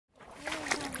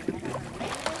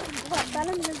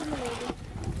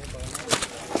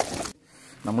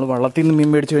നമ്മൾ വള്ളത്തിൽ നിന്ന് മീൻ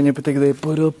മേടിച്ച് കഴിഞ്ഞപ്പോഴത്തേക്ക് ഇത് ഇപ്പോൾ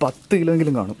ഒരു 10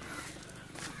 കിലോയെങ്കിലും കാണും.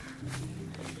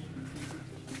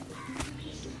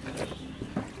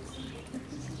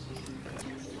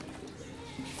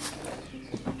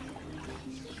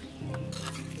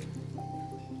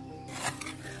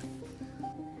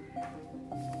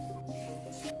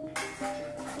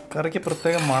 കറിക്ക്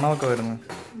പ്രത്യേക മണമൊക്കെ വരുന്നു.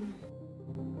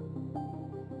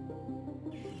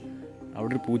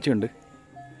 അവിടെ ഒരു പൂച്ചയുണ്ട്.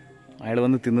 അയാൾ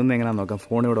വന്ന് തിന്നുന്ന എങ്ങനെയാണെന്ന് നോക്കാം.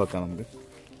 ഫോൺ ഇവിടെ വെക്കാം നമുക്ക്.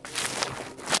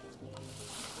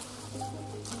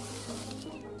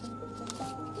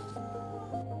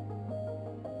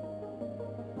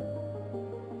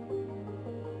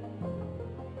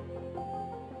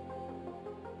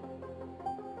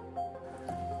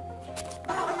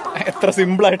 എത്ര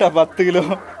സിമ്പിളായിട്ടാ 10 കിലോ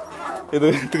ഇത്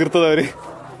തീർത്തത് അവര്.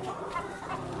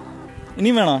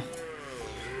 ഇനിയും വേണോ?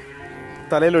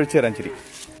 തലയിൽ ഒഴിച്ചു തരാൻ ശരി.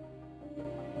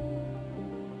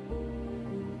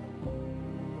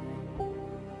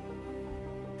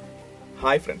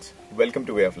 Hi friends, welcome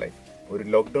to way of life. ഒരു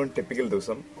ലോക്ക്ഡൗൺ ടിപ്പിക്കൽ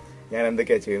ദിവസം ഞാൻ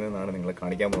എന്തൊക്കെയാണ് ചെയ്യുന്നതെന്നാണ് നിങ്ങളെ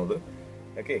കാണിക്കാൻ പോകുന്നത്.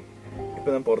 ഓക്കെ,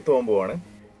 ഇപ്പം ഞാൻ പുറത്തു പോകാൻ പോവാണ്.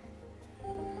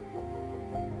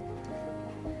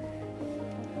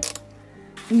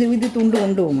 ഇത് തുണ്ട്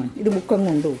കൊണ്ടുപോകും. ഇത് ബുക്കങ്ങ്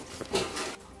കൊണ്ടുപോകും.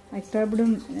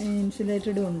 അക്ടാബിടും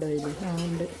ഇൻസുലേറ്റഡും ഉണ്ടോ ഇത്? ആ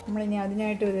ഉണ്ട്. നമ്മളിനി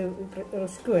അതിനായിട്ട് ഒരു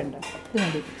റിസ്ക് വേണ്ട. ഇത്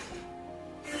മതി.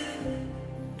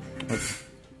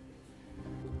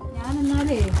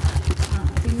 ഞാനെന്നാലേ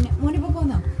പിന്നെ മോനിപ്പോ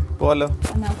പോന്നോ? പോവല്ലോ.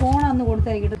 എന്നാ ഫോണൊന്ന്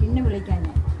കൊടുത്തായിക്കിട്ട് പിന്നെ വിളിക്കാൻ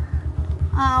ഞാൻ.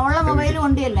 ഉള്ള മൊബൈൽ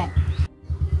കൊണ്ടിയല്ലേ.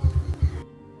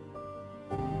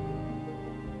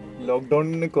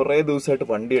 ലോക്ക്ഡൌണിന് കുറെ ദിവസമായിട്ട്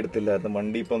വണ്ടി എടുത്തില്ലായിരുന്നു.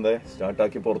 വണ്ടി ഇപ്പൊ എന്താ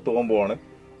സ്റ്റാർട്ടാക്കി പുറത്തു പോകാൻ പോവാണ്.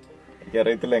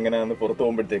 എനിക്കറിയത്തില്ല എങ്ങനെയാണെന്ന് പുറത്തു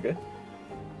പോകുമ്പോഴത്തേക്ക്.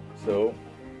 So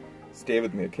stay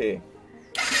with me. Okay,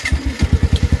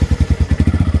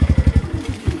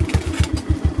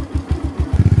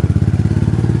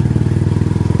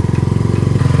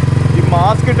 ഈ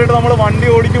മാസ്ക് ഇട്ടിട്ട് നമ്മൾ വണ്ടി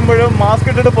ഓടിക്കുമ്പോഴും മാസ്ക്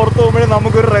ഇട്ടിട്ട് പുറത്തു പോകുമ്പോഴും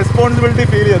നമുക്കൊരു റെസ്പോൺസിബിലിറ്റി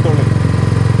ഫീൽ ചെയ്യത്തുള്ളൂ.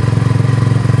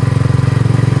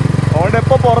 അതുകൊണ്ട്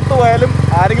എപ്പോൾ പുറത്തു പോയാലും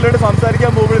ആരെങ്കിലും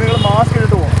സംസാരിക്കാൻ പോകുമ്പോഴും നിങ്ങൾ മാസ്ക്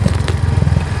ഇട്ടിട്ട് പോകും.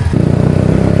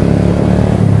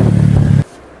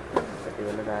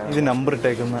 ഇത് നമ്പർ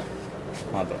ഇട്ടേക്കുന്ന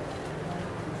മാത്രം.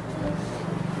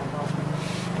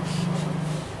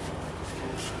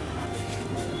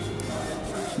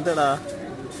 എന്താടാ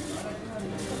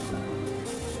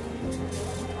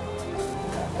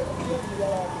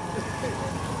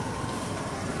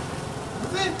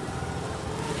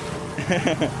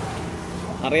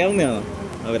അറിയാവുന്നതാണോ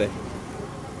അവരെ?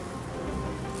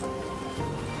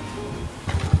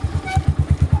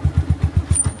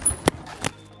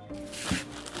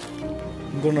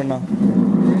 എന്തുകൊണ്ടെണ്ണ?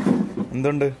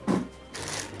 എന്തുണ്ട്?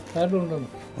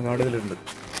 കാടുതലുണ്ട്.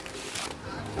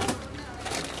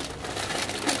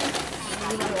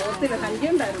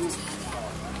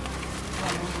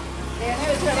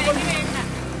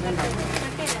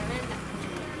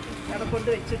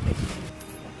 വെച്ചിട്ട്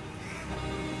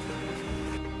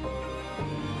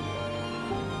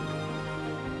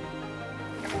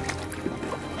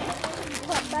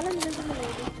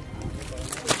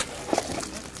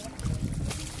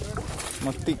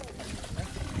മത്തി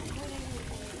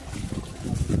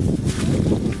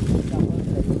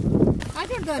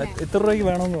എത്ര രൂപയ്ക്ക്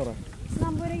വേണമെന്ന് പറ.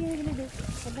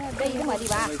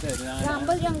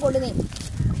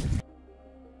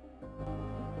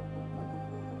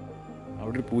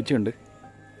 അവിടെ ഒരു പൂച്ചയുണ്ട്.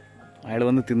 അയാൾ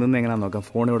വന്ന് തിന്നുന്ന എങ്ങനെയാണെന്ന് നോക്കാം.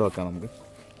 ഫോൺ ഇവിടെ വെക്കാം നമുക്ക്.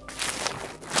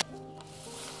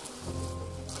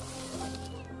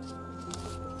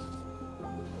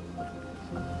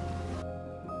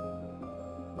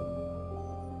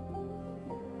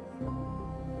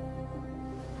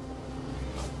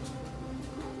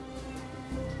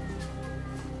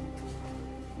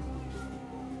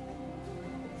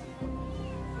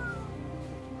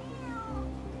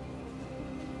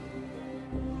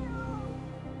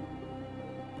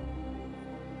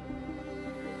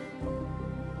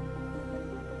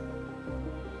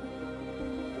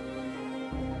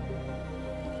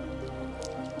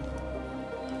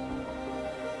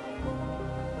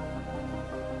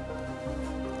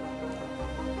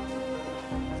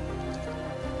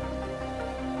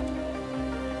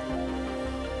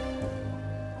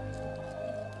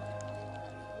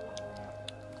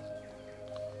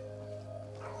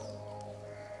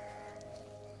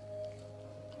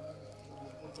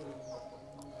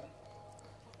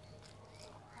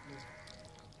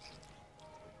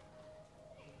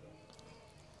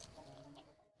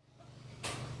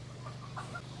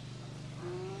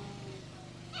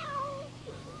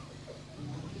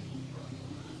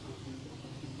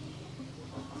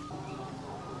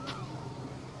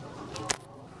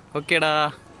 ഓക്കേടാ.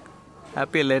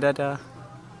 ഹാപ്പി അല്ലേ ടാറ്റാ?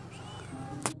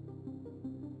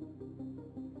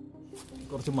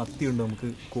 കുറച്ച് മത്തിയുണ്ട്, നമുക്ക്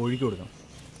കോഴിക്ക് കൊടുക്കാം.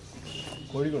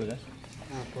 കോഴിക്ക് കൊടുക്കാം.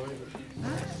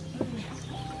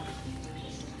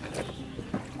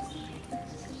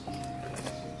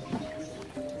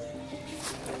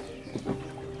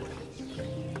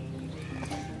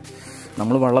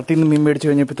 നമ്മൾ വള്ളത്തിൽ നിന്ന് മീൻ മേടിച്ച്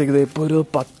കഴിഞ്ഞപ്പോഴത്തേക്ക് ഇത് ഇപ്പോൾ ഒരു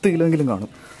 10 കിലോയെങ്കിലും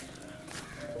കാണും.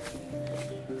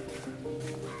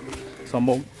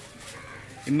 സംഭവം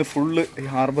ഇന്ന് ഫുള്ള് ഈ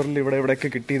ഹാർബറിൽ ഇവിടെയൊക്കെ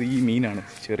കിട്ടിയത് ഈ മീനാണ്,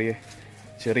 ചെറിയ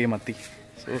ചെറിയ മത്തി.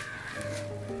 സോ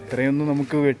ഇത്രയൊന്നും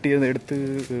നമുക്ക് വെട്ടിയത് എടുത്ത്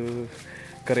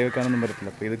കറി വെക്കാനൊന്നും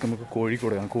പറ്റത്തില്ല. അപ്പോൾ ഇതൊക്കെ നമുക്ക് കോഴിക്ക്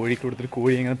കൊടുക്കാം. കോഴിക്ക് കൊടുത്തിട്ട്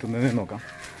കോഴി എങ്ങനെ തിന്നതെന്ന് നോക്കാം.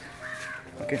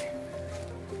 ഓക്കെ,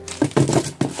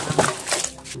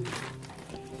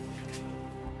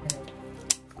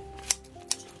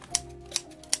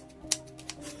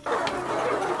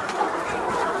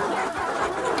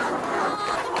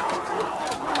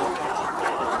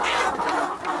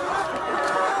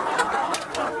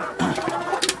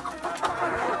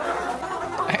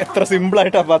 എത്ര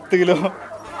സിമ്പിളായിട്ടാ 10 കിലോ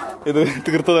ഇത്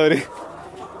തീർത്തത് അവര്.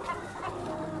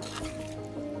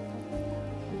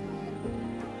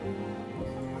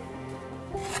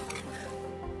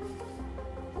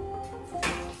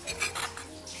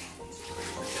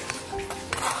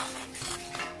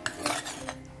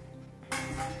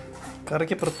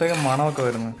 കറിക്ക് പ്രത്യേക മണമൊക്കെ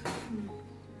വരുന്നു,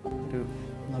 ഒരു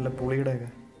നല്ല പുളിയുടെ ഒക്കെ.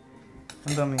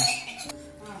 എന്താ മീൻ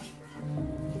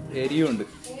എരിയുണ്ട്.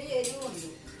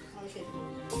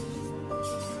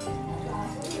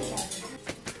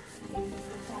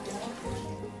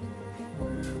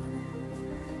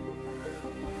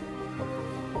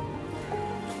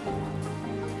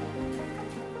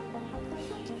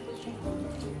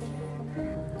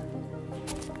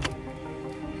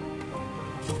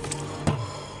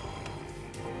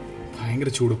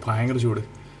 ഭയങ്കര ചൂട്.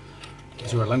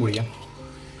 കുറച്ച് വെള്ളം കുടിക്കാം.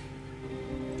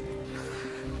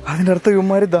 അതിൻ്റെ അടുത്ത്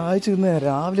ഇവന്മാർ ദാഹിച്ച് നിന്ന്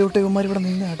രാവിലെ തൊട്ട് ഇവന്മാർ ഇവിടെ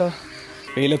നിന്ന് കേട്ടോ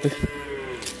വെയിലത്ത്.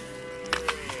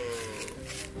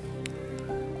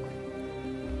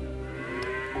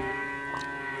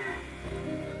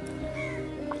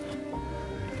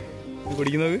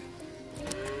 കുടിക്കുന്നത്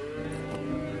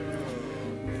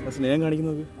സ്നേഹം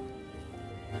കാണിക്കുന്നത്.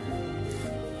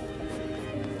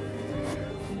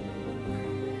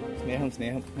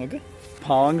 സ്നേഹം നോക്ക്,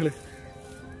 പാവങ്ങള്.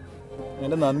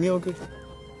 എന്റെ നന്ദി നോക്ക്.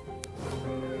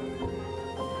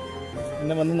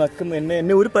 എന്നെ വന്ന് നക്കുന്നു.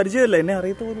 എന്നെ ഒരു പരിചയമല്ല, എന്നെ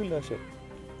അറിയത്ത പോലും ഇല്ല. പക്ഷെ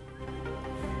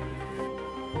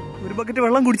ഒരു ബക്കറ്റ്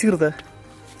വെള്ളം കുടിച്ചു തീർത്ത.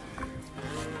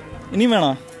 ഇനിയും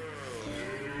വേണോ?